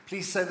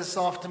Please say this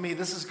after me.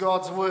 This is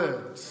God's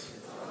word.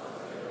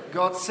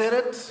 God said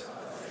it.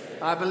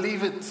 I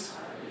believe it.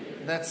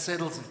 That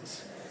settles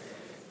it.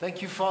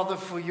 Thank you, Father,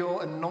 for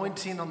your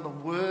anointing on the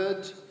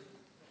word.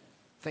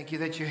 Thank you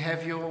that you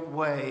have your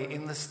way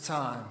in this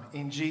time.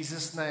 In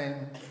Jesus' name,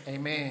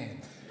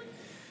 amen.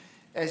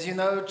 As you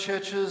know,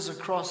 churches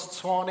across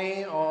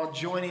Tshwane are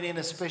joining in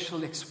a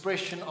special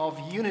expression of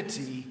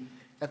unity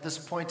at this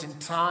point in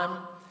time.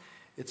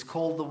 It's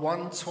called the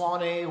One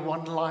Tshwane,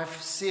 One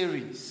Life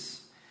series.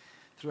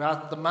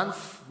 Throughout the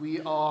month, we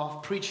are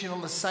preaching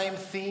on the same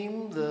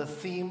theme, the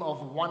theme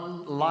of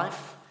one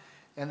life,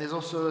 and there's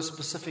also a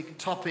specific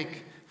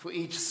topic for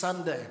each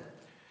Sunday.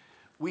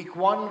 Week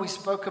 1, we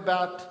spoke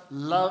about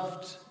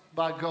loved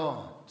by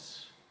God.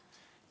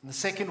 In the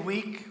second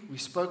week, we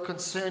spoke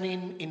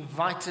concerning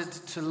invited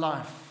to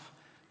life,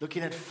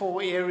 looking at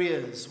 4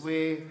 areas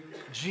where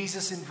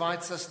Jesus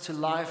invites us to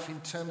life in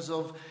terms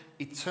of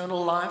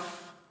eternal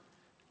life,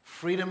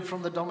 freedom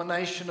from the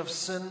domination of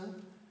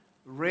sin,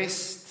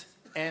 rest,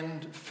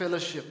 and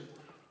fellowship.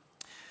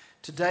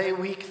 Today,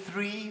 week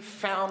 3,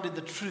 found in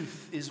the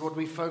truth, is what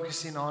we're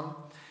focusing on.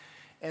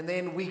 And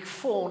then week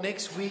 4,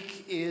 next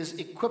week, is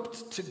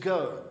equipped to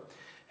go.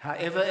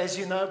 However, as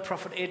you know,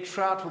 Prophet Ed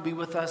Trout will be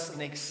with us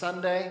next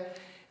Sunday.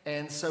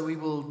 And so we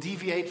will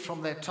deviate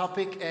from that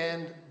topic.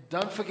 And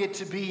don't forget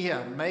to be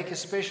here. Make a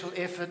special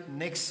effort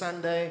next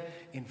Sunday.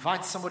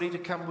 Invite somebody to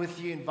come with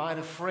you. Invite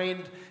a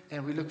friend.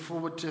 And we look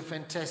forward to a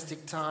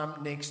fantastic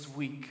time next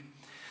week.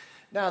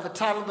 Now, the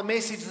title of the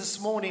message this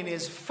morning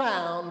is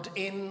Found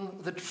in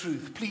the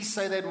Truth. Please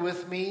say that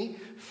with me.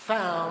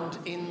 Found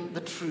in the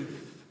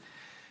Truth.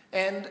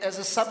 And as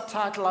a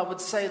subtitle, I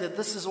would say that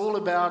this is all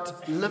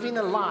about living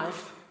a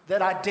life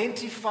that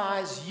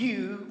identifies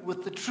you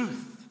with the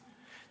truth.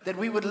 That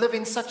we would live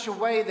in such a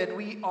way that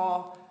we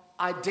are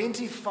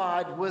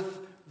identified with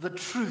the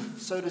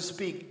truth, so to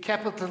speak.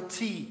 Capital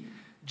T.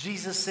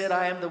 Jesus said,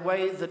 I am the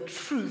way, the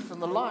truth,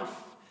 and the life.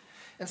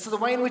 And so the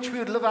way in which we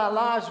would live our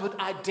lives would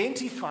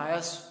identify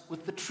us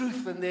with the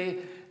truth, and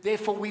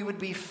therefore we would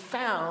be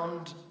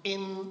found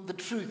in the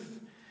truth.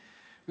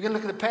 We're going to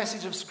look at the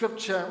passage of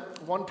Scripture,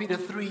 1 Peter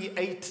 3,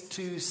 8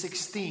 to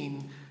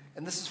 16,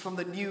 and this is from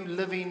the New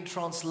Living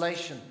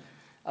Translation.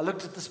 I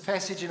looked at this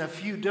passage in a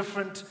few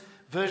different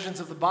versions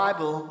of the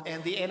Bible,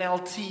 and the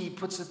NLT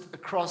puts it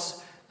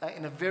across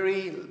in a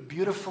very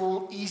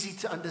beautiful, easy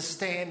to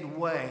understand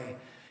way.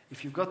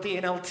 If you've got the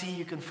NLT,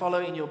 you can follow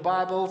in your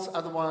Bibles,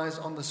 otherwise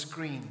on the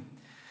screen.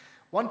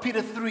 1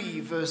 Peter 3,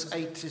 verse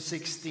 8 to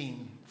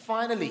 16.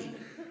 Finally,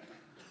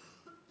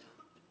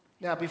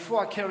 now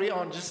before I carry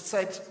on, just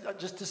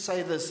to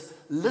say this,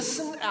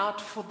 listen out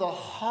for the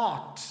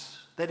heart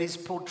that is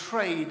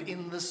portrayed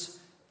in this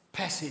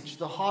passage,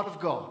 the heart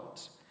of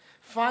God.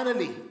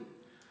 Finally,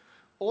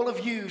 all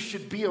of you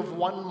should be of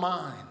one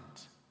mind.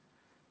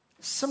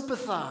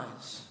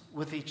 Sympathize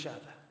with each other.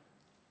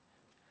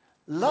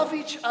 Love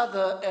each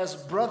other as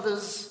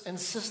brothers and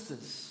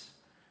sisters.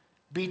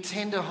 Be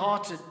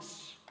tender-hearted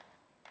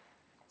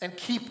and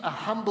keep a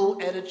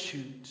humble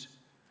attitude.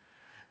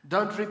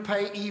 Don't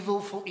repay evil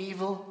for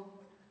evil.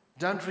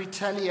 Don't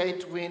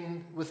retaliate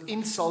with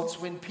insults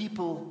when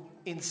people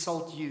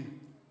insult you.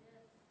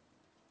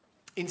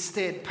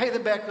 Instead, pay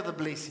them back with a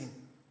blessing.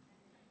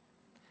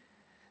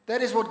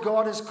 That is what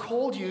God has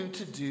called you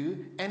to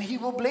do, and He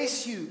will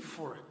bless you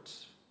for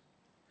it.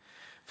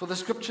 For the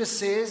Scripture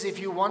says, if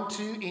you want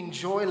to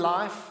enjoy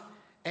life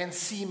and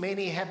see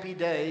many happy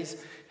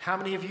days, how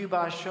many of you,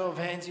 by a show of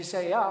hands, you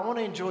say, yeah, I want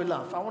to enjoy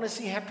life. I want to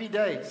see happy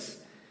days.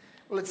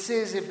 Well, it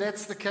says if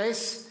that's the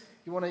case,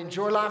 you want to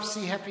enjoy life,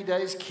 see happy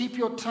days, keep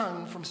your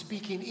tongue from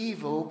speaking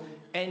evil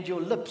and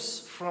your lips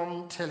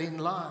from telling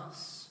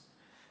lies.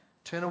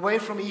 Turn away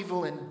from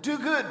evil and do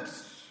good.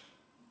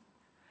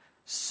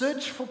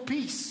 Search for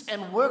peace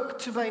and work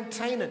to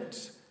maintain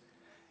it.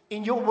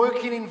 In your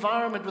working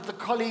environment with the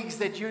colleagues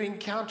that you're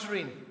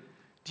encountering,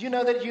 do you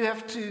know that you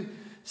have to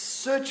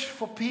search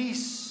for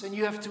peace and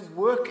you have to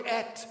work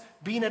at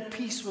being at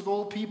peace with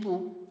all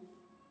people?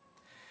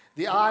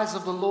 The eyes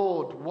of the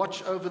Lord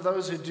watch over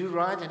those who do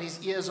right, and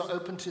His ears are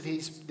open to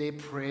their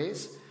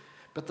prayers.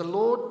 But the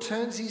Lord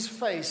turns His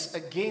face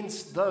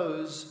against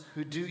those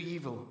who do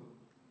evil.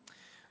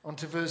 On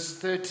to verse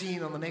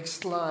 13 on the next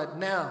slide.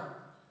 Now,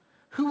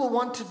 who will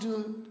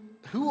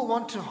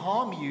want to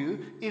harm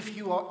you if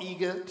you are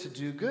eager to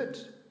do good?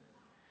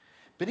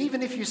 But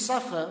even if you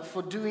suffer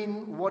for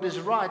doing what is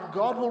right,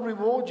 God will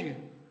reward you.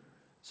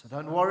 So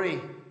don't worry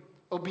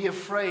or be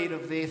afraid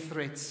of their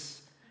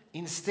threats.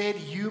 Instead,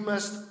 you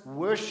must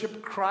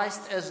worship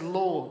Christ as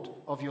Lord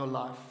of your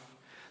life.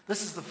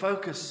 This is the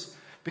focus,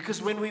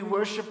 because when we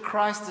worship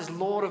Christ as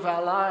Lord of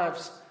our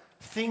lives,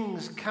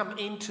 things come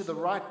into the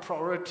right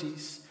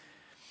priorities.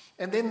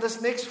 And then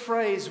this next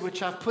phrase,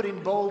 which I've put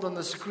in bold on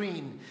the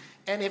screen,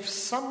 and if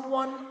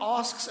someone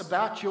asks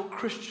about your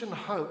Christian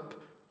hope,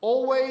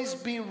 always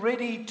be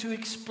ready to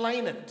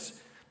explain it.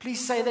 Please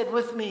say that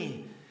with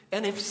me.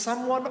 And if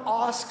someone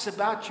asks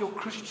about your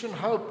Christian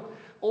hope,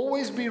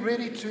 always be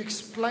ready to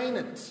explain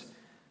it.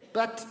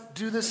 But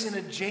do this in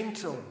a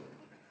gentle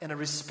in a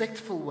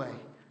respectful way.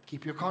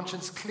 Keep your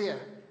conscience clear.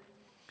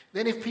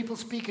 Then if people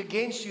speak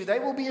against you, they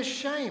will be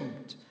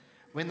ashamed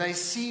when they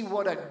see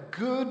what a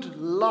good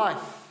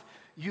life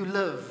you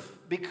live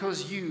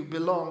because you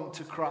belong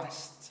to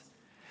Christ.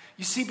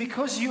 You see,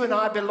 because you and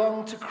I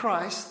belong to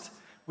Christ,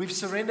 we've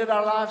surrendered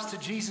our lives to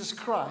Jesus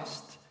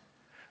Christ,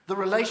 the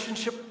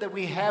relationship that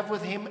we have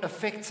with Him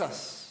affects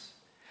us.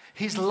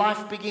 His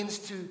life begins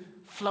to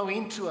flow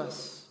into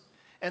us.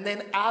 And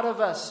then out of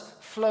us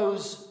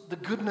flows the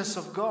goodness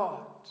of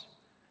God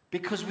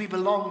because we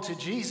belong to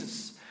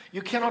Jesus.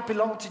 You cannot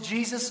belong to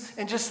Jesus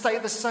and just stay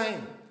the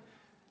same.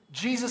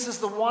 Jesus is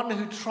the one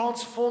who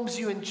transforms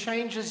you and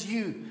changes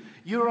you.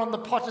 You're on the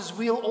potter's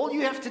wheel. All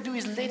you have to do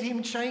is let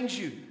Him change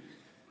you.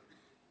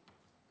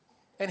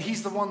 And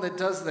He's the one that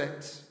does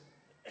that.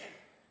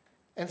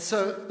 And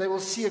so they will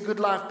see a good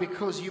life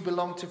because you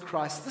belong to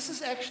Christ. This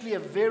is actually a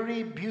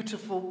very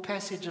beautiful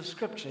passage of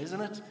Scripture,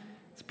 isn't it?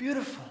 It's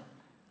beautiful.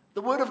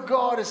 The Word of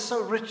God is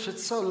so rich,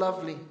 it's so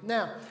lovely.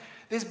 Now,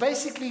 there's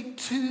basically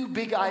two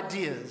big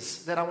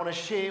ideas that I want to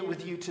share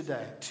with you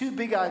today. Two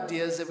big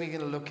ideas that we're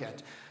going to look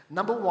at.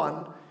 Number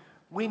one,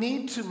 we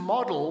need to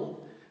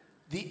model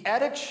the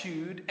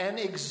attitude and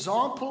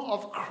example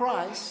of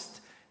Christ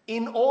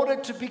in order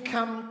to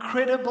become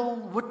credible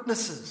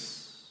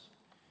witnesses.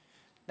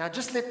 Now,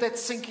 just let that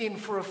sink in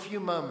for a few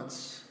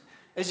moments.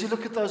 As you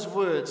look at those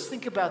words,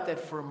 think about that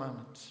for a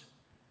moment.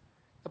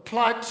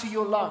 Apply it to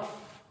your life.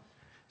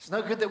 It's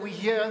no good that we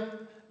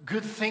hear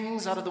good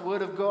things out of the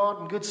Word of God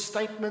and good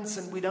statements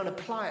and we don't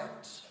apply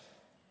it.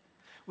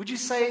 Would you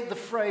say the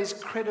phrase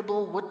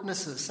credible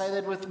witnesses? Say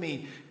that with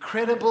me.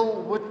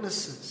 Credible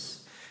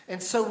witnesses.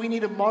 And so we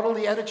need to model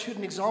the attitude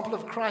and example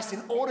of Christ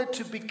in order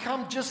to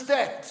become just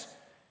that.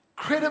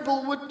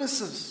 Credible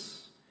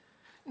witnesses.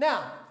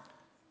 Now,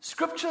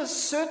 Scripture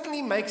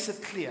certainly makes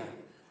it clear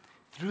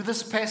through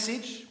this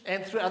passage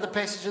and through other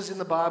passages in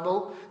the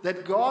Bible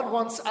that God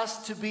wants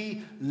us to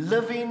be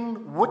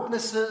living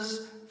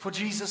witnesses for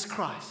Jesus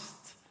Christ.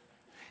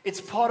 It's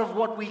part of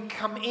what we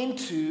come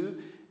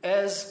into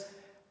as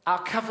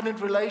our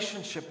covenant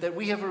relationship, that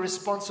we have a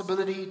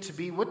responsibility to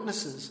be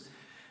witnesses.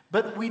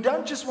 But we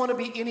don't just want to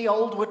be any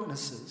old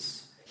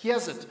witnesses.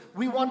 Here's it.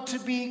 We want to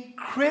be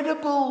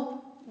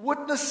credible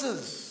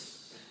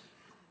witnesses.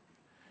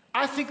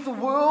 I think the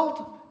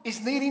world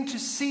is needing to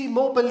see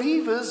more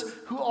believers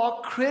who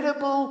are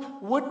credible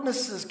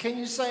witnesses. Can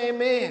you say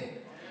amen?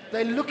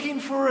 They're looking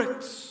for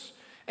it.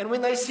 And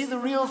when they see the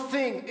real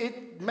thing,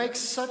 it makes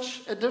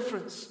such a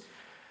difference.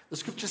 The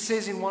Scripture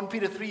says in 1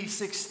 Peter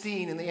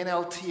 3:16 in the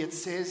NLT, it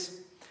says,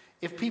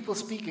 if people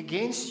speak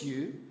against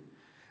you,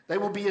 they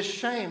will be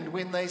ashamed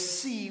when they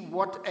see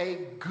what a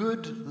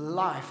good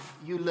life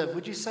you live.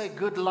 Would you say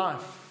good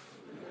life?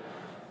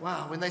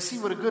 Wow, when they see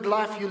what a good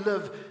life you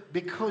live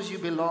because you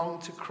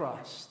belong to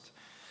Christ.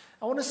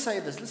 I want to say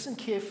this, listen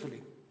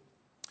carefully.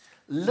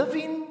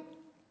 Living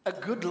a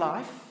good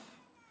life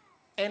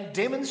and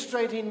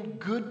demonstrating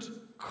good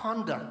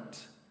conduct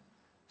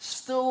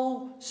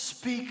still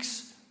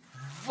speaks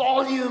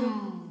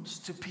volumes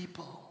to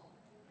people.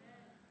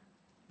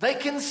 They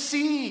can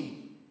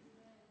see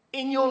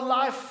in your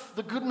life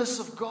the goodness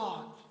of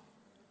God.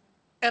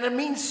 And it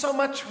means so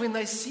much when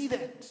they see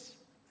that.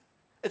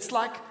 It's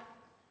like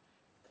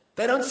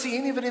they don't see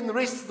any of it in the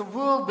rest of the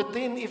world, but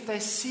then if they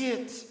see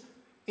it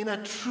in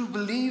a true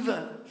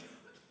believer,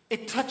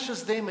 it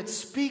touches them, it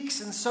speaks.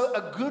 And so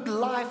a good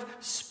life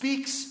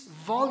speaks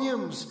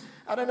volumes.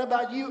 I don't know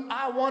about you,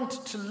 I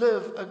want to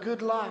live a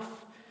good life.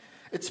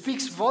 It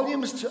speaks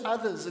volumes to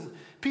others, and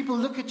people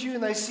look at you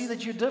and they see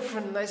that you're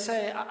different, and they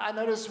say, I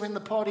notice when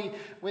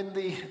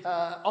the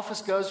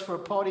office goes for a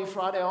party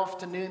Friday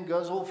afternoon,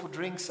 goes all for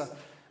drinks,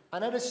 I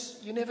notice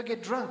you never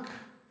get drunk.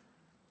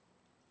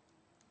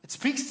 It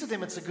speaks to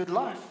them, it's a good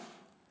life.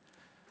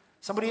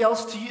 Somebody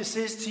else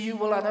says to you,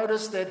 well, I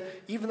noticed that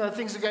even though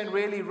things are going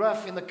really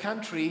rough in the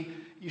country,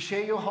 you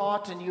share your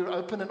heart and you're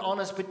open and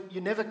honest, but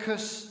you never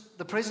curse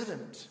the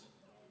president.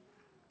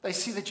 They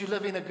see that you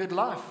live in a good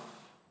life.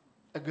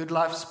 A good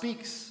life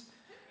speaks.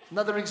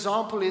 Another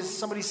example is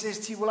somebody says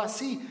to you, well, I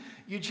see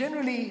you're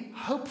generally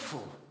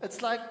hopeful.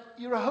 It's like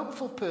you're a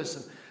hopeful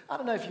person. I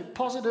don't know if you're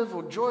positive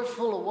or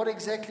joyful or what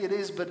exactly it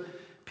is,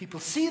 but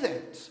people see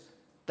that.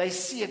 They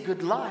see a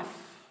good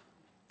life,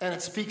 and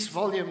it speaks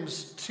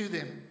volumes to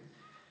them.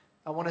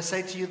 I want to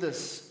say to you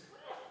this.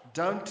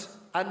 Don't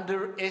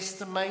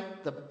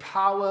underestimate the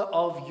power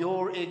of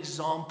your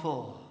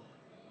example.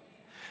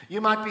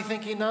 You might be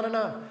thinking,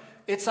 no.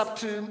 It's up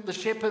to the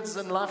shepherds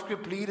and life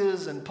group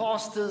leaders and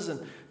pastors,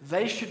 and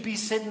they should be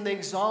setting the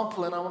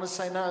example. And I want to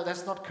say, no,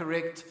 that's not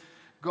correct.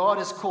 God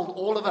has called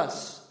all of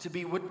us to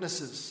be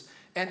witnesses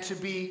and to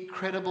be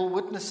credible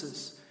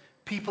witnesses.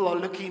 People are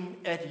looking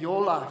at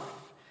your life.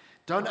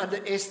 Don't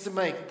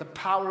underestimate the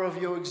power of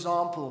your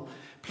example.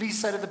 Please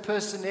say to the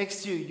person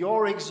next to you,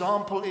 your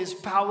example is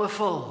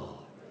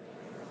powerful.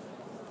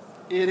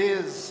 It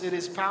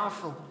is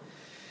powerful.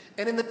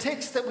 And in the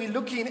text that we're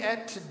looking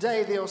at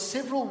today, there are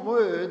several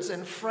words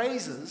and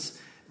phrases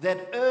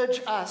that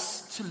urge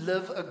us to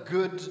live a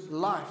good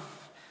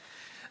life.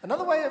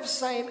 Another way of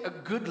saying a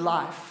good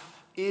life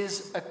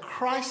is a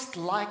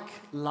Christ-like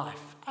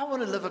life. I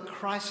want to live a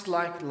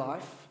Christ-like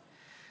life.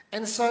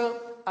 And so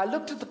I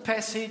looked at the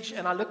passage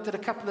and I looked at a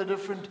couple of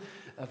different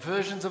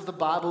versions of the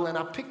Bible, and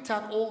I picked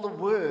out all the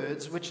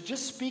words which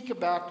just speak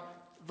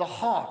about the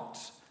heart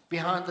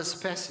behind this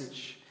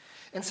passage.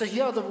 And so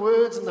here are the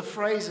words and the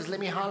phrases. Let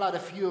me highlight a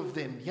few of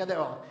them. Here they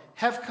are.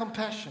 Have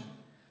compassion.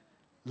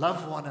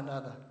 Love one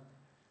another.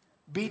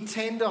 Be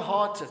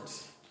tender-hearted.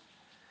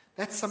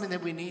 That's something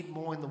that we need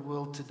more in the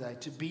world today,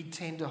 to be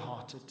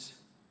tender-hearted.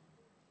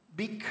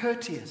 Be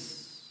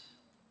courteous.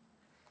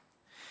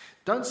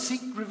 Don't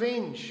seek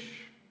revenge.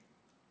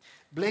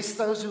 Bless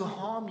those who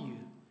harm you.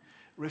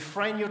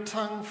 Refrain your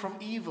tongue from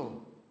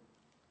evil.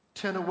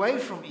 Turn away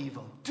from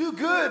evil. Do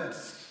good.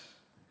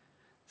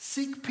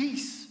 Seek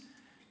peace.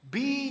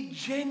 Be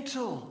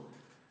gentle.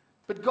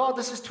 But God,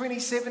 this is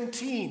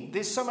 2017.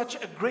 There's so much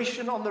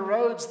aggression on the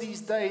roads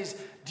these days.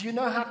 Do you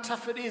know how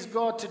tough it is,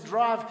 God, to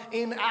drive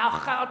in our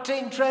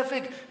Gauteng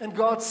traffic? And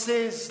God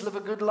says, live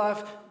a good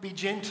life, be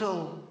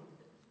gentle.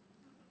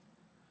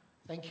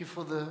 Thank you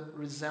for the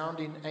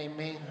resounding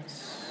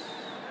amens.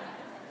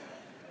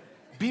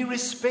 Be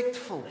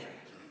respectful.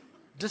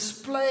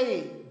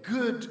 Display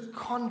good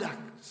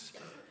conduct.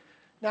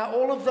 Now,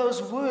 all of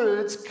those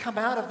words come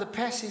out of the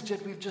passage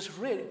that we've just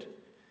read.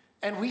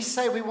 And we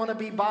say we want to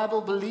be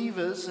Bible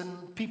believers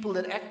and people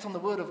that act on the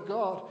Word of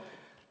God.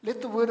 Let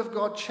the Word of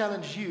God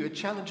challenge you. It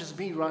challenges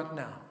me right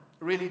now.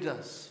 It really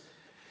does.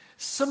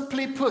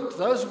 Simply put,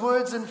 those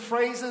words and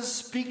phrases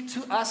speak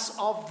to us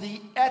of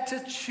the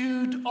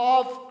attitude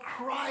of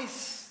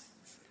Christ.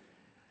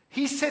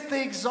 He set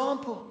the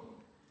example.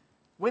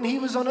 When he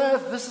was on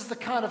earth, this is the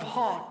kind of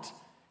heart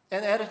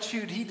and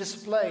attitude he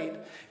displayed.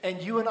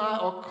 And you and I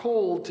are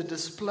called to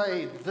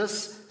display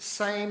this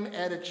same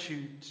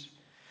attitude.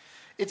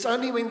 It's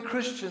only when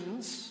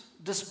Christians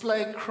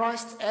display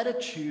Christ's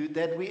attitude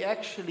that we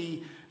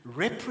actually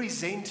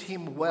represent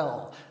him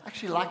well. I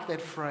actually like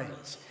that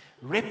phrase.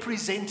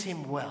 Represent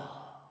him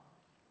well.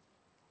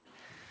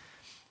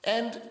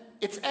 And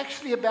it's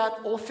actually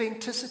about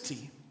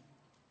authenticity.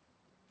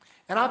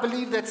 And I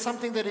believe that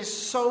something that is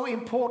so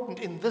important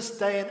in this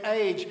day and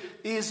age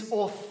is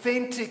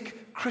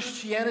authentic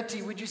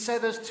Christianity. Would you say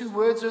those two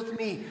words with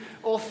me?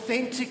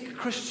 Authentic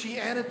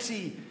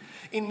Christianity.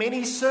 In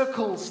many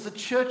circles, the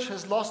church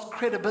has lost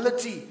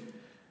credibility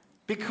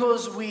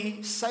because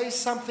we say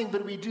something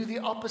but we do the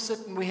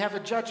opposite, and we have a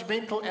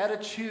judgmental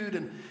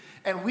attitude,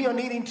 and we are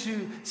needing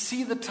to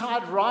see the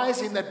tide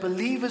rising, that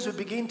believers would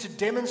begin to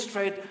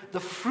demonstrate the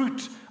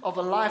fruit of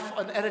a life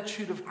and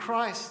attitude of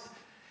Christ,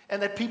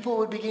 and that people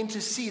would begin to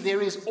see there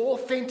is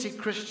authentic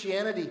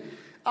Christianity.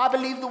 I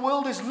believe the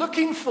world is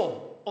looking for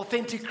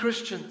authentic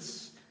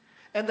Christians.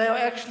 And they are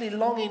actually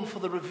longing for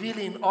the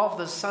revealing of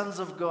the sons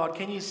of God.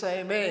 Can you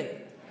say amen?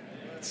 Amen.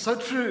 It's so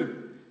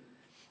true.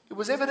 It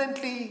was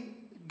evidently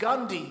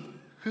Gandhi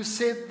who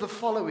said the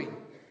following.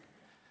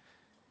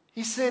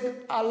 He said,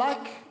 I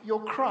like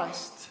your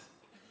Christ,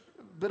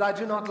 but I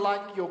do not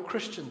like your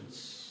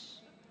Christians.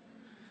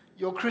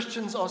 Your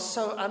Christians are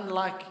so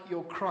unlike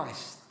your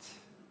Christ.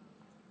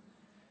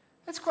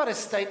 That's quite a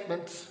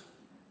statement.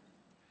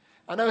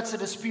 I know it's a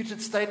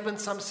disputed statement.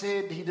 Some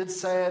said he did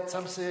say it,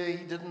 some say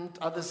he didn't,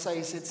 others say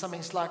he said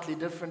something slightly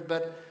different,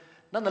 but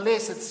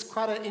nonetheless, it's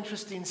quite an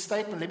interesting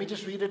statement. Let me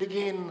just read it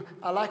again.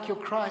 I like your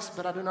Christ,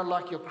 but I do not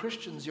like your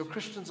Christians. Your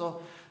Christians are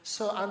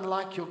so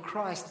unlike your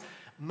Christ.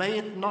 May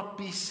it not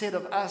be said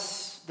of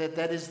us that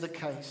that is the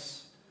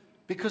case,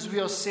 because we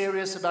are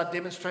serious about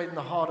demonstrating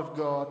the heart of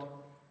God.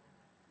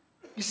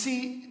 You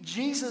see,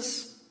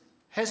 Jesus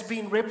has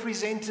been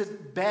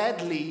represented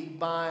badly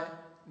by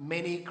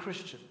many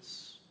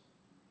Christians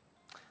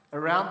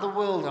around the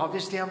world.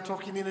 Obviously, I'm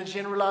talking in a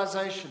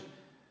generalization.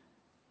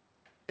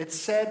 It's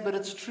sad, but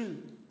it's true.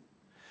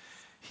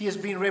 He has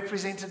been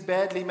represented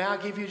badly. May I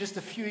give you just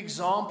a few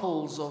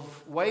examples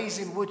of ways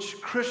in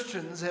which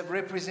Christians have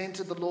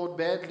represented the Lord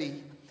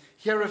badly?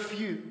 Here are a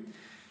few.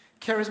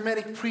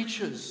 Charismatic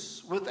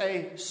preachers with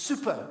a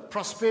super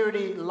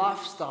prosperity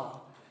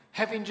lifestyle,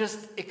 having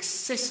just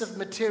excessive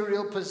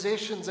material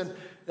possessions, and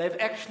they've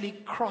actually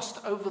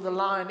crossed over the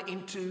line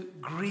into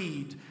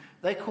greed.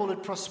 They call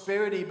it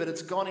prosperity, but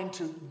it's gone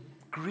into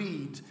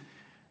greed.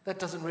 That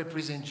doesn't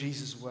represent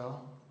Jesus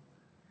well.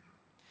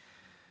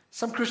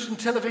 Some Christian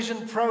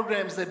television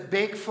programs that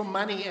beg for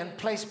money and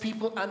place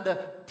people under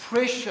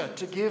pressure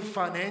to give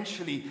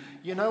financially.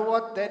 You know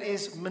what? That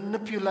is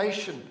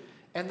manipulation,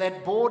 and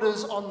that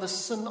borders on the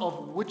sin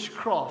of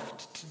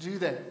witchcraft to do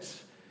that.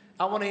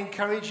 I want to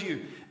encourage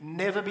you,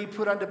 never be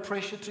put under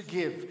pressure to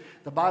give.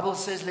 The Bible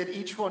says, let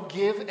each one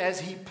give as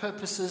he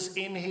purposes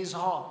in his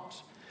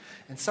heart.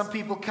 And some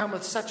people come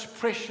with such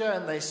pressure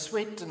and they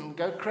sweat and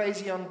go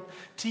crazy on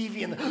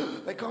TV and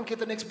they can't get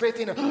the next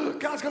breath in.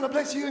 God's going to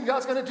bless you and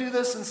God's going to do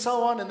this and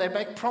so on. And they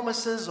make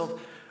promises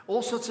of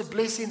all sorts of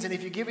blessings. And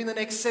if you give in the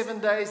next 7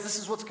 days, this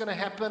is what's going to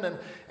happen.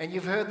 And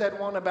you've heard that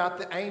one about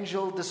the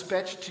angel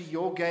dispatched to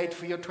your gate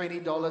for your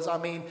 $20.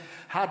 I mean,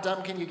 how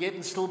dumb can you get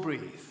and still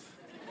breathe?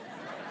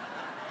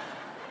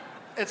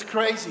 It's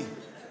crazy.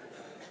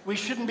 We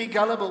shouldn't be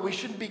gullible. We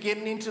shouldn't be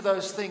getting into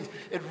those things.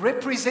 It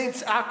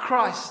represents our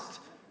Christ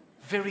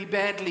very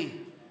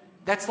badly.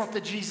 That's not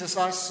the Jesus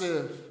I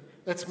serve.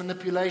 That's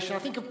manipulation. I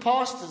think of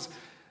pastors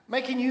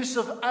making use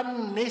of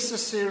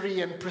unnecessary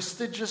and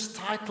prestigious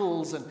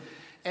titles.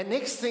 And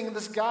next thing,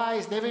 this guy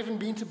has never even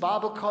been to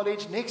Bible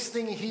college. Next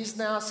thing, he's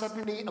now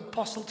suddenly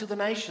apostle to the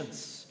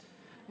nations.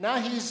 Now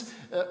he's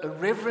a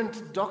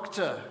reverend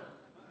doctor.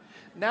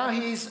 Now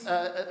he's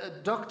a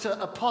doctor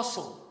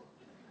apostle.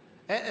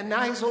 And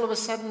now he's all of a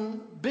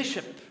sudden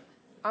bishop.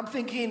 I'm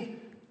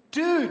thinking,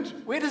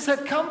 dude, where does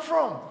that come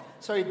from?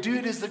 Sorry,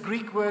 dude is the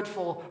Greek word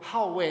for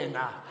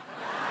hawena.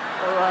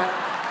 All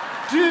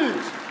right. Dude,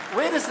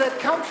 where does that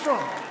come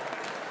from?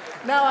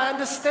 Now I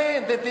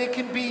understand that there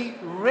can be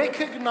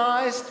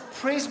recognized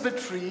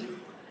presbytery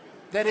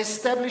that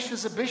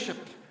establishes a bishop.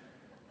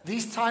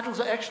 These titles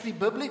are actually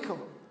biblical.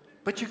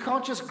 But you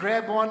can't just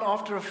grab one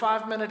after a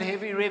 5-minute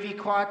heavy, revy,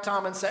 quiet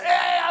time and say,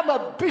 hey, I'm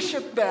a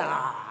bishop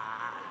now.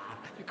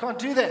 You can't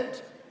do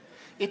that.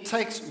 It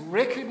takes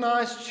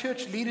recognized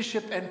church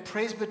leadership and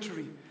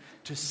presbytery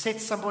to set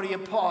somebody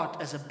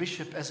apart as a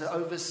bishop, as an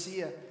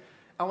overseer.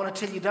 I want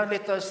to tell you, don't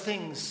let those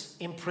things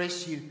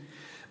impress you.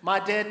 My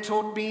dad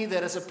taught me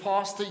that as a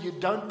pastor, you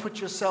don't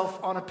put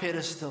yourself on a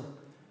pedestal,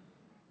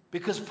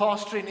 because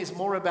pastoring is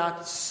more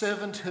about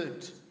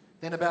servanthood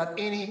than about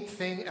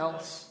anything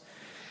else.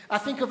 I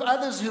think of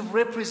others who've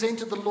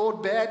represented the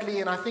Lord badly,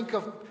 and I think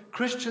of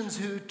Christians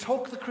who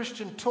talk the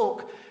Christian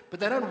talk, but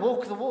they don't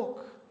walk the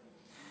walk.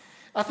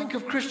 I think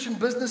of Christian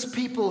business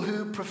people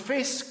who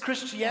profess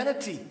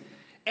Christianity,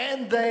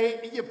 and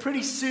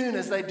pretty soon,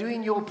 as they're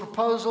doing your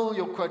proposal,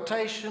 your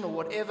quotation, or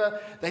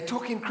whatever, they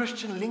talk in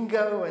Christian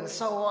lingo and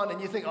so on,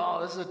 and you think,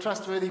 oh, this is a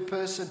trustworthy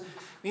person.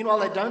 Meanwhile,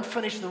 they don't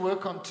finish the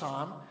work on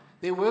time.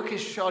 Their work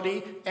is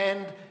shoddy,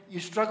 and you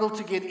struggle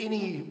to get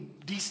any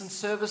decent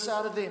service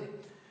out of them.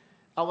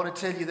 I want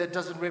to tell you that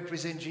doesn't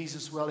represent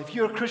Jesus well. If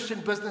you're a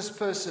Christian business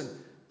person,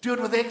 do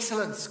it with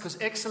excellence, because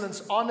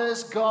excellence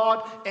honors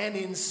God and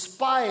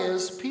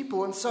inspires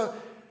people. And so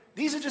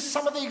these are just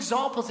some of the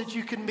examples that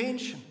you can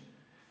mention.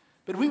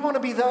 But we want to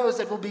be those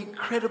that will be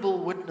credible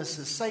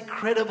witnesses. Say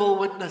credible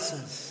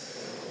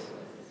witnesses.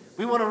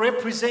 We want to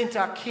represent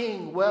our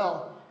King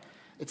well.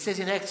 It says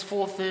in Acts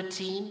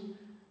 4:13,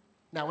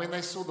 now when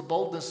they saw the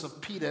boldness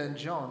of Peter and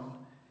John,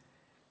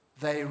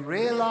 they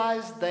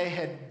realized they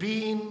had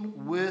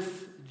been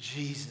with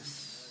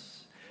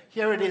Jesus.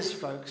 Here it is,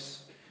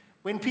 folks.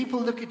 When people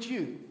look at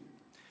you,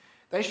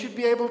 they should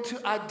be able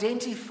to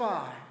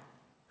identify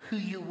who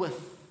you're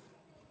with.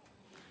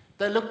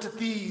 They looked at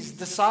these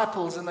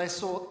disciples and they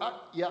saw,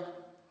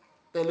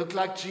 they look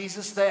like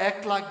Jesus, they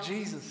act like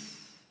Jesus.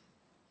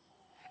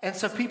 And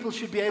so people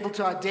should be able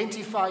to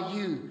identify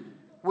you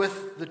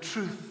with the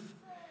truth.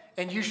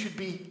 And you should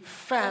be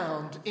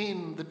found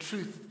in the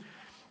truth.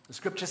 The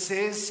scripture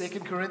says,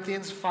 2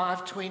 Corinthians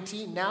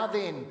 5:20, now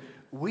then,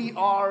 we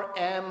are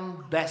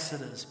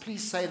ambassadors.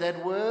 Please say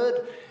that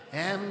word,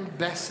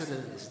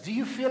 ambassadors. Do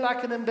you feel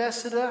like an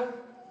ambassador?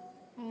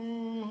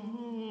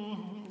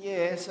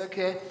 Yes,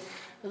 okay.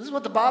 This is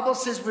what the Bible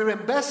says. We're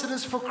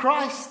ambassadors for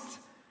Christ,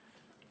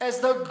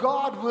 as though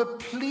God were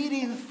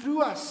pleading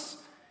through us.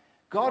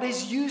 God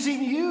is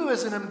using you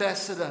as an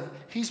ambassador.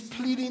 He's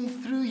pleading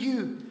through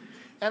you.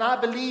 And I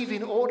believe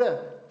in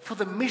order for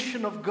the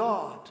mission of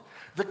God,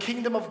 the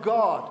kingdom of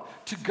God,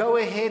 to go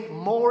ahead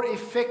more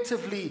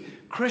effectively,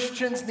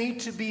 Christians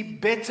need to be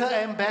better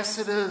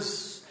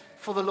ambassadors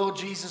for the Lord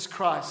Jesus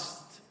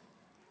Christ,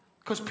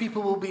 because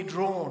people will be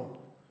drawn.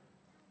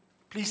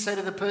 Please say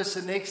to the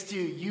person next to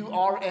you, you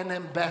are an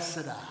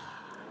ambassador.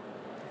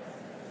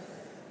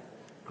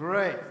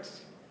 Great.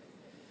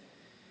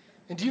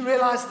 And do you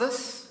realize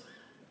this?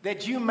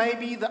 That you may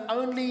be the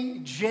only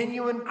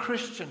genuine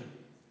Christian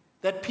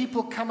that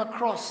people come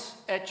across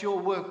at your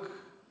work.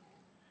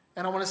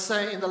 And I want to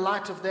say, in the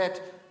light of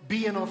that,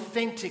 be an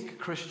authentic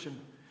Christian.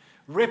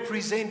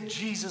 Represent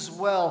Jesus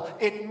well.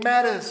 It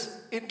matters.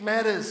 It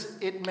matters.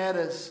 It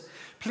matters.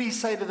 Please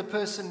say to the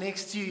person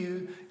next to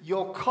you,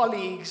 your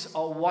colleagues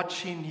are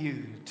watching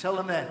you. Tell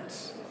them that.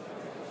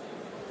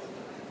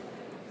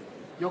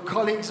 Your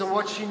colleagues are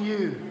watching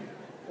you.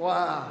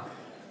 Wow.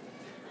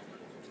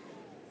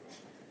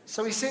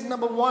 So he said,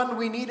 number one,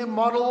 we need to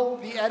model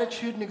the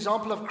attitude and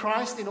example of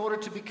Christ in order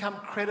to become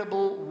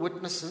credible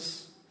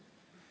witnesses.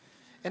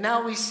 And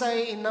now we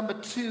say in number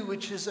two,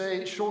 which is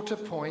a shorter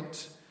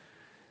point,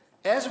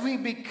 as we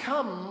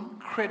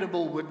become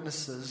credible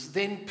witnesses,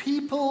 then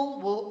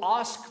people will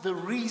ask the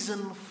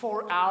reason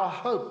for our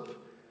hope.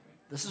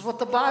 This is what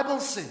the Bible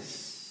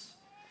says.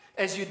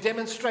 As you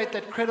demonstrate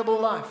that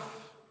credible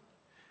life,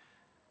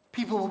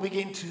 people will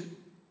begin to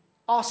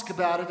ask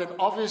about it, and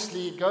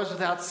obviously it goes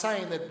without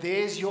saying that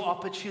there's your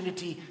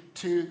opportunity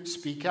to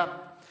speak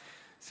up.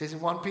 It says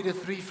in 1 Peter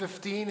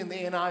 3:15 in the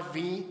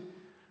NIV,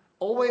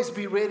 always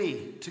be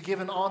ready to give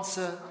an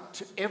answer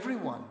to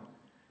everyone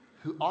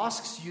who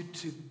asks you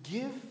to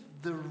give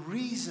the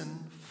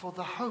reason for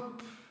the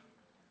hope.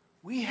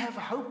 We have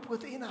hope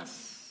within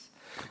us.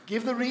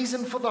 Give the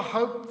reason for the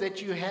hope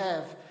that you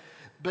have.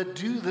 but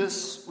do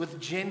this with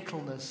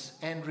gentleness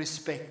and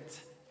respect.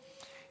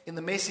 In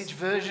the Message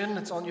version,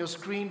 it's on your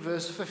screen,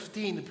 verse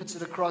 15, it puts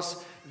it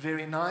across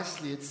very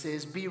nicely. It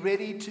says, be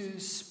ready to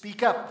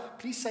speak up.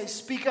 Please say,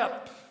 speak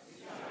up.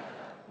 Speak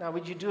up. Now,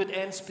 would you do it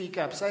and speak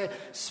up? Say,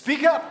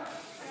 speak up.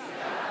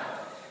 Speak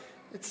up.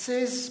 It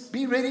says,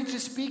 be ready to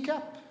speak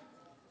up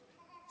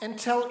and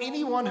tell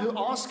anyone who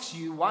asks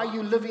you why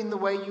you live in the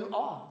way you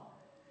are.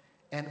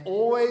 And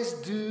always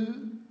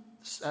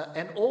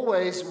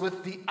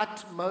with the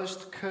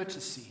utmost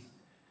courtesy.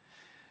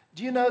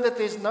 Do you know that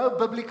there's no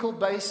biblical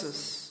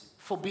basis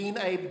for being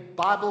a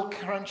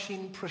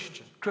Bible-crunching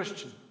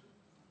Christian?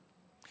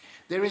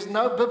 There is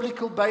no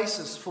biblical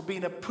basis for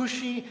being a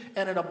pushy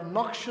and an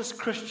obnoxious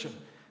Christian,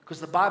 because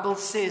the Bible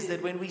says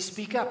that when we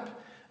speak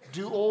up,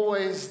 do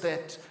always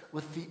that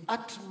with the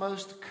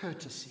utmost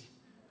courtesy,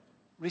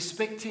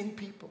 respecting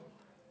people.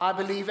 I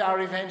believe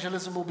our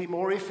evangelism will be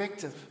more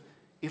effective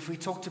if we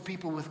talk to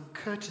people with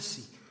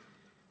courtesy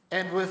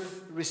and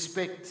with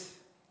respect.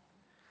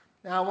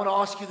 Now, I want to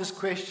ask you this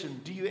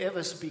question. Do you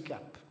ever speak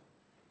up?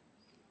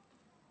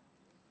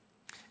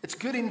 It's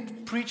good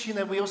in preaching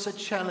that we also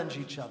challenge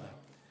each other.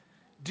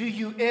 Do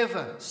you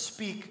ever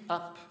speak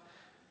up?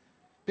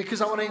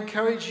 Because I want to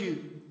encourage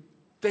you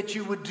that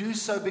you would do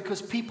so,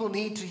 because people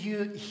need to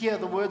hear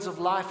the words of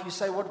life. You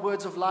say, what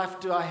words of life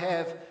do I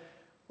have?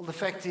 Well, the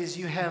fact is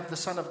you have the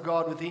Son of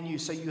God within you,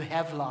 so you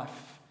have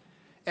life.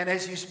 And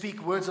as you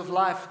speak, words of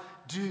life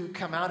do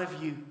come out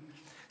of you.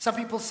 Some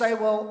people say,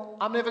 well,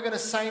 I'm never going to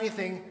say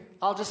anything.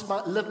 I'll just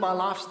live my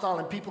lifestyle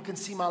and people can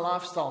see my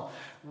lifestyle.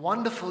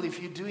 Wonderful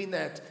if you're doing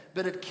that,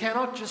 but it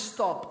cannot just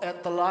stop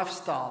at the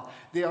lifestyle.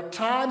 There are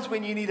times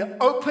when you need to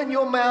open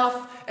your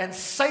mouth and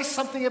say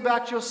something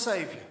about your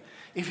Savior.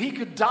 If he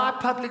could die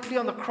publicly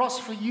on the cross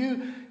for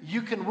you,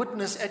 you can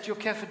witness at your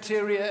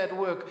cafeteria at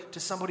work to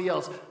somebody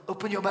else.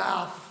 Open your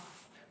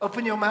mouth.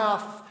 Open your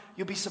mouth.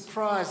 You'll be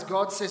surprised.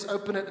 God says,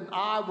 open it and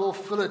I will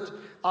fill it.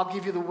 I'll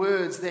give you the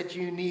words that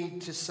you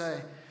need to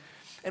say.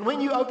 And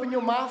when you open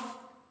your mouth,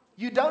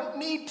 you don't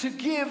need to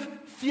give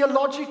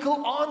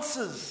theological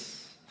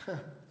answers.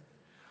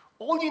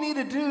 All you need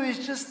to do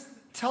is just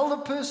tell the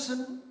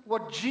person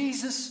what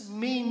Jesus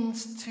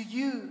means to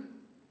you.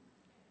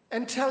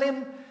 And tell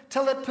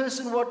that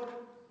person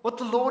what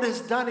the Lord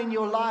has done in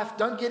your life.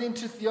 Don't get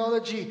into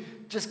theology,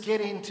 just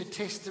get into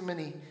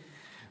testimony.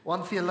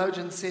 One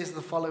theologian says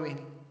the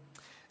following: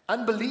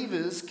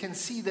 unbelievers can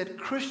see that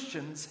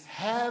Christians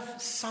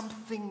have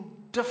something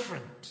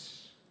different.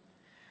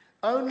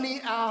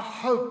 Only our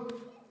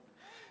hope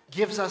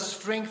gives us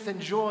strength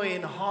and joy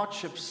in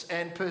hardships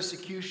and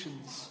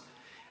persecutions.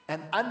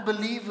 And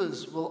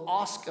unbelievers will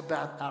ask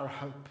about our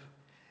hope.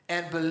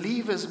 And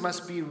believers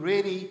must be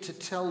ready to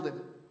tell them.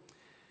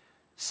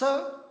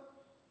 So,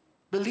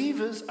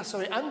 unbelievers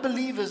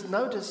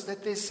notice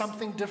that there's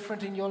something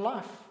different in your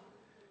life.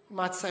 You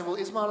might say, well,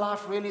 is my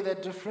life really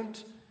that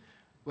different?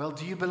 Well,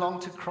 do you belong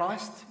to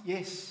Christ?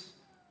 Yes.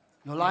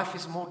 Your life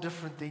is more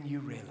different than you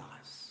realize.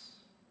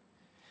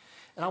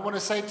 And I want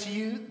to say to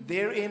you,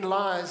 therein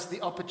lies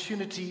the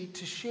opportunity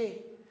to share.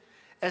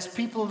 As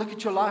people look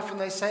at your life and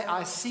they say,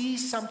 I see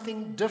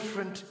something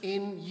different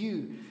in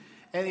you.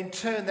 And in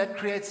turn, that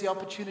creates the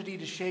opportunity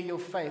to share your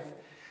faith.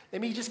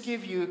 Let me just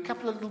give you a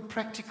couple of little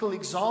practical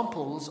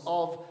examples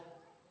of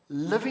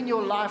living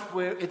your life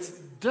where it's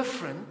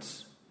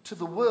different to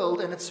the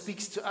world and it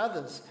speaks to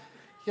others.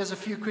 Here's a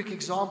few quick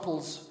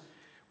examples.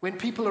 When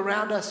people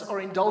around us are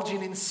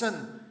indulging in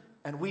sin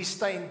and we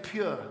stay in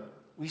pure,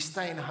 we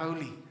stay in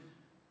holy,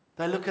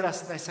 they look at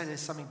us and they say there's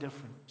something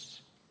different.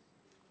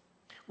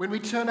 When we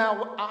turn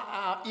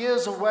our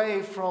ears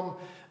away from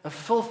a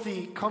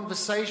filthy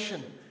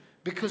conversation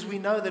because we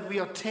know that we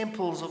are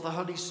temples of the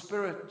Holy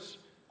Spirit,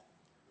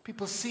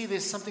 people see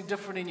there's something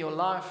different in your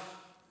life.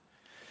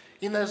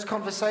 In those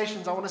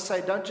conversations, I want to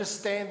say, don't just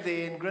stand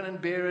there and grin and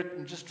bear it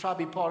and just try to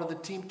be part of the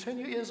team. Turn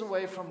your ears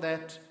away from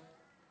that,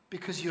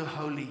 because you're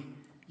holy.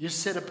 You're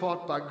set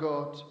apart by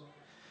God.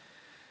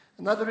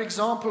 Another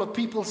example of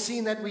people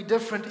seeing that we're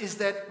different is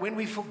that when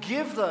we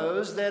forgive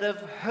those that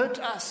have hurt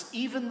us,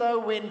 even though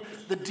when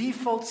the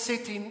default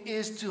setting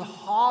is to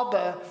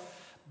harbor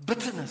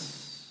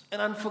bitterness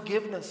and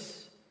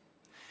unforgiveness.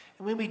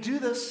 And when we do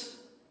this,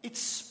 it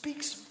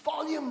speaks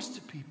volumes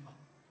to people.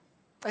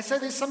 They say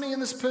there's something in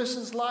this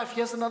person's life.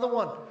 Here's another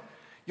one.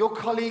 Your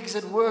colleagues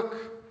at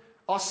work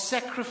are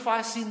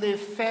sacrificing their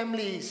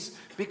families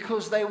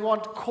because they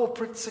want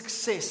corporate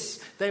success.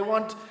 They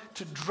want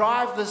to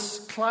drive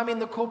this, climbing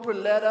the corporate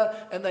ladder,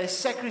 and they're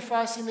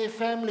sacrificing their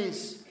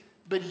families.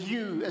 But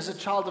you, as a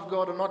child of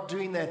God, are not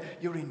doing that.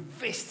 You're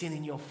investing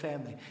in your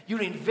family.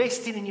 You're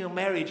investing in your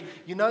marriage.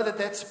 You know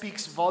that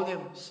speaks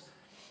volumes.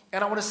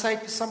 And I want to say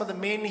to some of the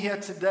men here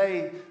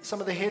today, some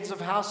of the heads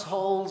of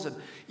households, and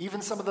even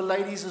some of the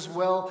ladies as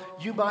well,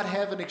 you might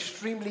have an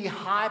extremely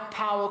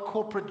high-power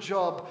corporate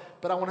job,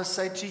 but I want to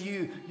say to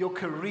you, your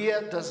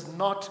career does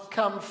not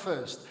come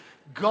first.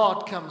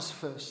 God comes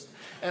first.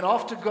 And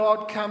after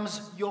God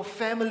comes your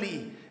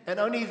family. And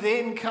only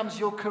then comes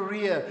your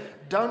career.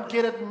 Don't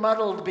get it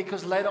muddled,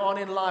 because later on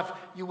in life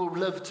you will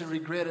live to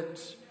regret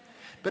it.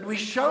 But we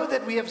show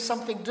that we have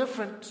something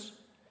different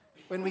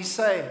when we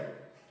say,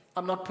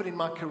 I'm not putting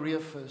my career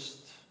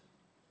first.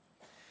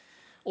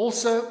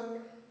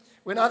 Also,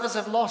 when others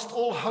have lost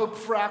all hope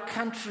for our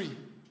country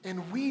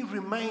and we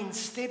remain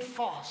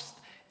steadfast,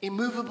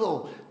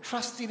 immovable,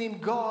 trusting in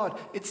God,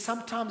 it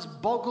sometimes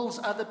boggles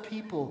other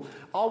people.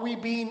 Are we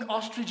being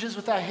ostriches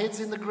with our heads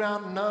in the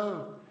ground?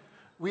 No.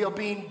 We are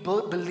being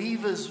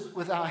believers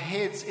with our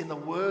heads in the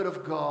Word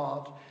of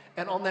God.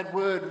 And on that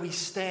Word we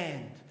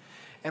stand.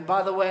 And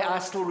by the way, I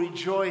still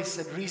rejoice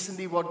at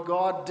recently what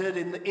God did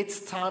in the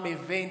It's Time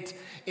event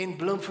in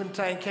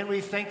Bloemfontein. Can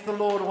we thank the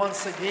Lord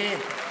once again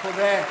for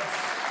that?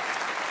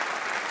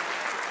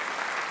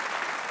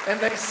 And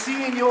they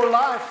see in your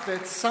life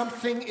that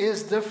something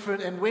is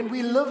different. And when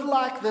we live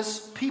like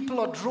this, people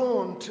are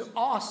drawn to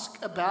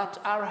ask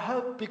about our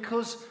hope,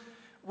 because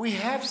we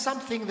have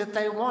something that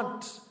they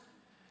want.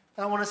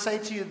 And I want to say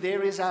to you,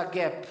 there is our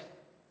gap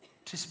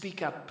to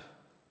speak up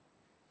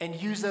and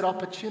use that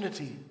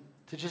opportunity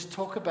to just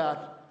talk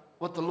about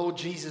what the Lord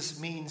Jesus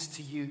means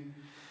to you.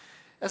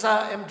 As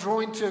I am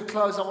drawing to a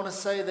close, I want to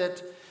say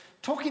that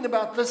talking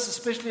about this,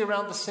 especially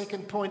around the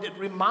second point, it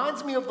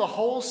reminds me of the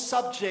whole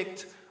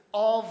subject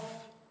of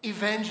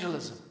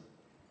evangelism.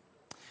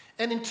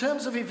 And in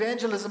terms of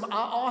evangelism,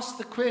 I ask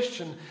the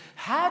question,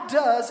 how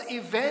does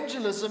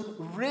evangelism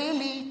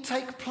really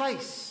take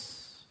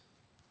place?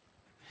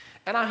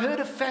 And I heard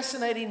a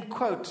fascinating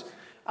quote.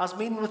 I was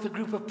meeting with a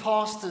group of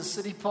pastors,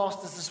 city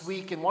pastors this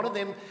week, and one of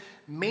them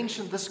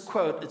mentioned this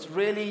quote. It's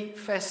really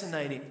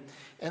fascinating.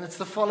 And it's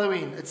the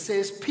following. It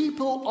says,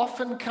 people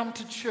often come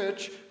to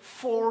church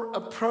for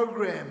a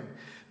program,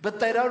 but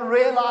they don't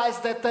realize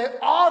that they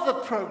are the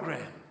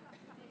program.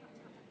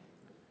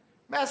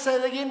 May I say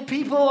that again?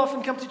 People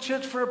often come to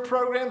church for a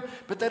program,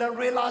 but they don't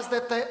realize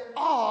that they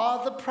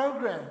are the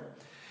program.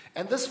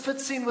 And this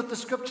fits in with the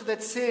scripture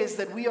that says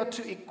that we are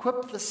to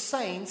equip the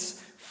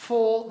saints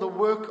for the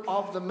work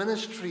of the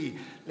ministry.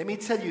 Let me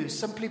tell you,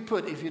 simply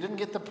put, if you didn't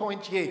get the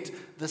point yet,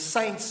 the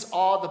saints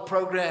are the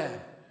program.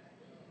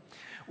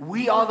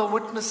 We are the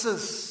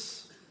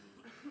witnesses.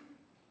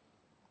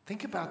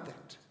 Think about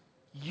that.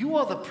 You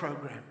are the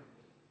program.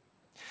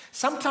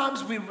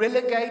 Sometimes we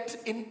relegate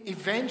in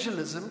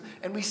evangelism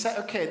and we say,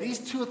 okay, these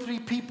 2 or 3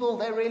 people,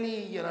 they're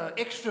really,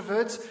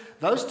 extroverts.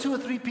 Those 2 or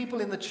 3 people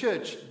in the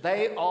church,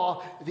 they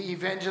are the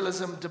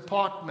evangelism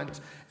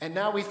department. And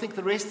now we think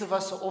the rest of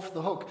us are off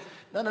the hook.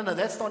 No,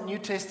 that's not New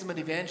Testament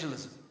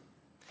evangelism.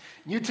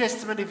 New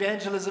Testament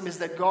evangelism is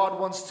that God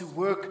wants to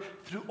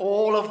work through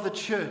all of the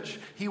church.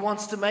 He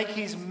wants to make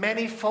His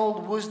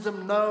manifold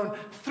wisdom known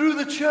through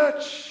the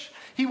church.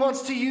 He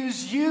wants to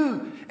use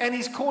you, and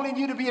He's calling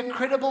you to be a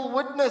credible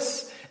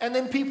witness. And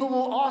then people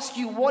will ask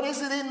you, what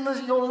is it in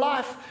your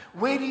life?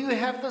 Where do you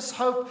have this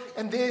hope?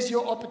 And there's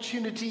your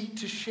opportunity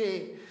to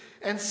share.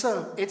 And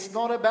so it's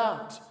not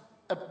about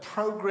a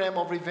program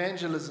of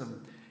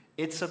evangelism.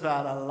 It's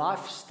about a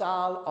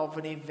lifestyle of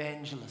an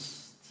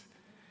evangelist.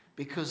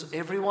 Because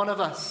every one of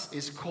us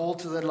is called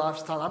to that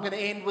lifestyle. I'm going to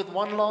end with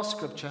one last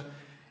scripture.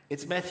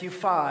 It's Matthew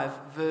 5,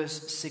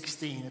 verse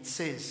 16. It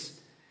says,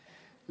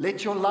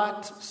 let your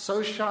light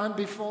so shine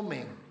before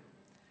men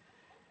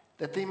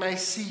that they may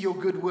see your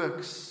good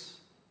works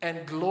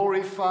and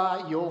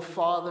glorify your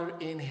Father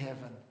in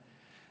heaven.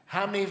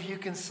 How many of you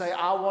can say,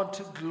 I want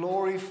to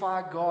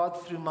glorify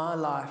God through my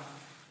life?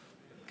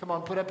 Come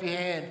on, put up your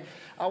hand.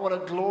 I want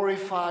to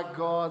glorify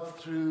God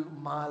through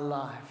my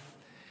life.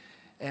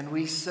 And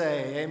we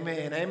say,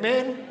 amen.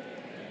 Amen. Amen.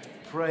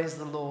 Praise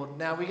the Lord.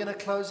 Now we're going to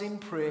close in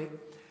prayer.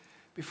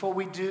 Before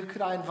we do,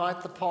 could I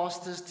invite the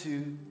pastors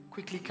to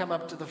quickly come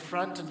up to the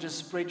front and just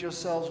spread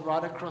yourselves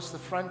right across the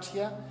front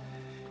here.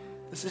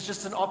 This is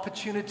just an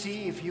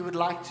opportunity if you would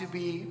like to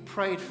be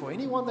prayed for.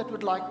 Anyone that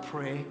would like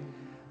prayer,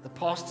 the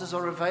pastors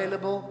are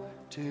available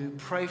to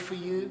pray for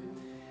you.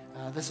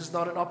 This is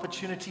not an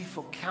opportunity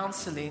for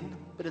counseling,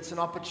 but it's an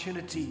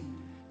opportunity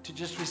to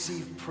just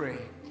receive prayer.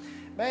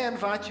 May I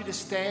invite you to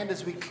stand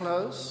as we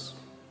close.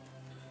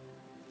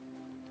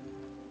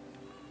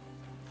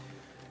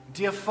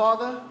 Dear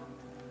Father,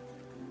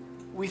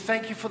 we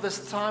thank you for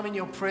this time in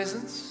your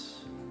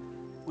presence.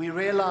 We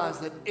realize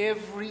that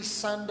every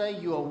Sunday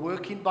you are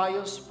working by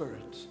your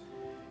Spirit,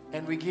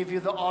 and we give you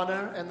the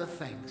honor and the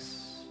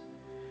thanks.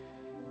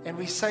 And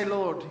we say,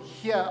 Lord,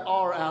 here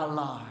are our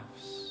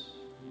lives.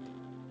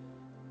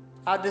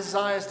 Our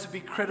desires to be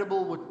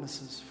credible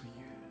witnesses for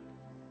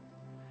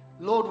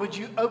you. Lord, would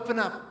you open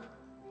up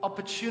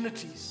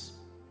opportunities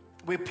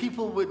where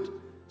people would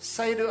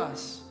say to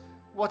us,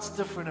 what's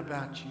different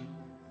about you?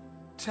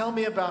 Tell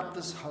me about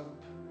this hope.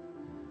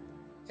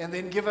 And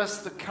then give us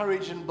the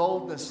courage and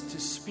boldness to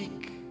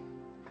speak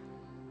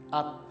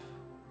up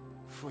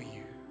for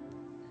you.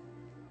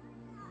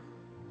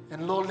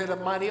 And Lord, let a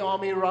mighty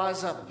army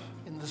rise up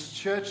in this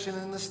church and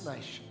in this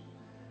nation.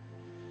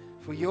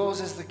 For yours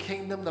is the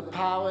kingdom, the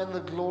power, and the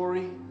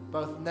glory,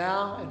 both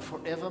now and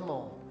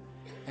forevermore.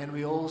 And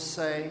we all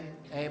say,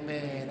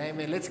 amen.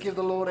 Amen. Let's give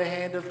the Lord a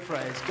hand of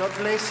praise. God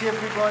bless you,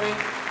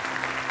 everybody.